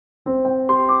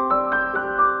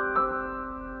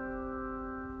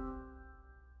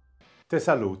Te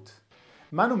salut!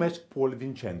 Mă numesc Paul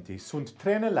Vincenti, sunt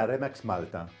trainer la Remax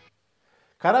Malta,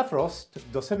 care a fost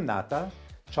desemnată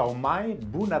cea mai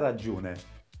bună ragiune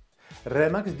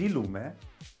Remax di lume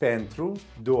pentru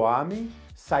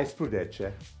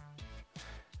 2016.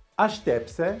 Aștept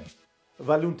să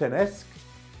vă întâlnesc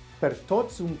per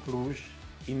toți în Cluj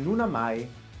în luna mai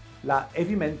la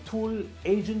evenimentul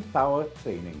Agent Power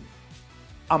Training.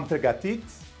 Am pregătit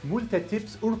multe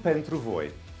tipsuri pentru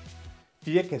voi,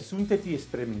 fie că sunteți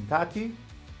experimentați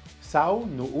sau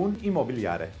nu în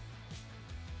imobiliare.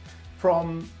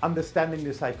 From understanding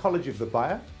the psychology of the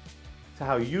buyer, to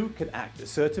how you can act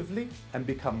assertively and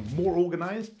become more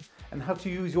organized, and how to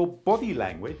use your body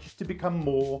language to become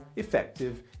more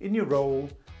effective in your role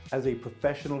as a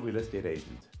professional real estate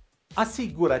agent.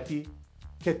 Asigură-te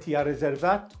că ți-a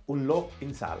rezervat un loc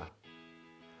în sală.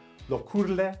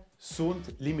 Locurile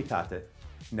sunt limitate.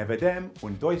 Ne vedem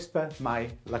în 12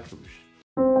 mai la Cluj.